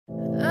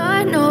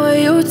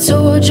you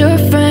told your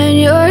friend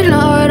you're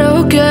not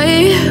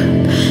okay,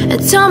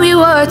 and tell me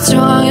what's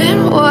wrong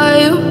and why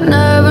you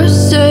never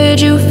said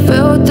you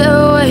felt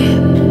that way.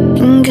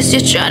 And guess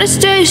you're trying to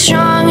stay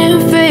strong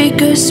and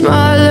fake a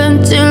smile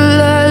until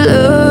I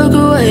look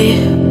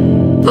away.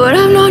 But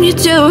I've known you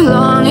too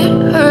long,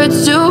 it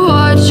hurts to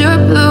watch your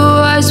blue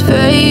eyes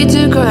fade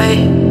to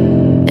gray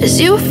as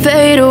you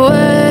fade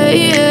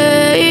away,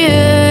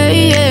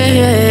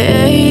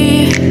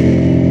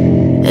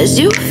 as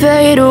you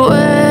fade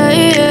away.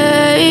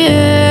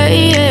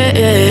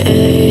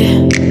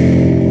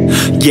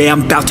 Yeah,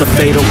 I'm about to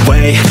fade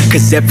away,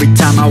 cause every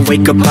time I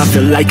wake up I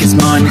feel like it's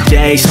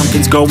Monday.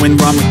 Something's going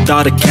wrong with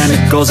all the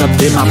chemicals up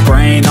in my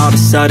brain. All of a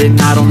sudden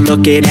I don't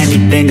look at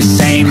anything the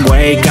same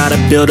way. Got a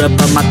buildup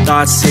of my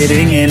thoughts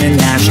sitting in an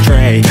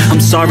ashtray. I'm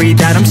sorry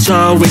that I'm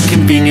so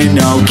inconvenient,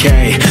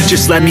 okay.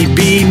 Just let me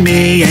be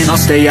me and I'll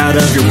stay out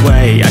of your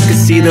way. I can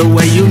see the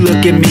way you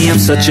look at me, I'm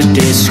such a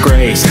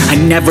disgrace. I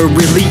never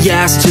really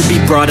asked to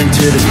be brought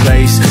into this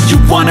place. You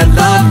wanna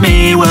love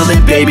me? Well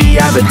then baby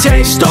I have a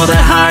taste. All the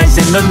highs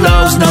and the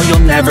lows, no, you'll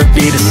never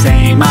be the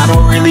same. I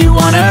don't really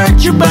wanna hurt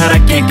you, but I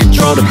can't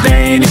control the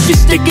pain. If you're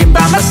sticking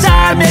by my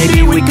side,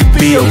 maybe we could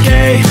be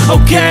okay.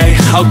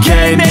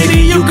 Okay, maybe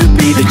you could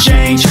be the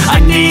change I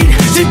need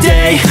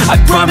today. I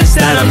promise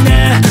that I've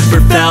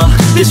never felt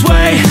this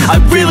way. I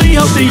really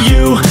hope that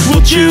you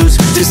will choose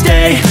to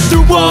stay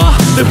through all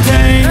the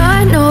pain.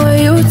 I know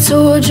you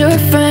told your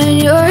friend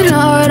you're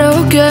not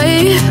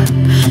okay,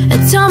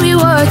 and tell me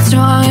what's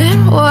wrong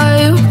and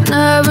why you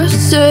never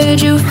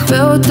said you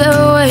felt that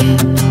way.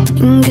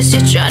 And guess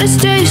you're trying to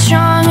stay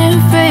strong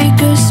and fake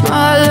a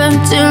smile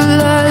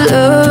until I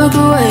look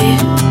away.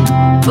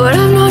 But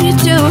I've known you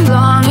too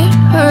long, it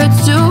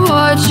hurts to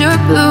watch your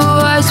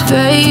blue eyes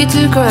fade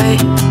to gray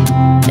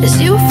as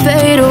you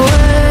fade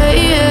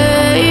away,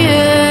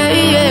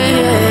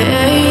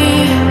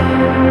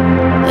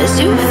 as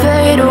you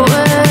fade away.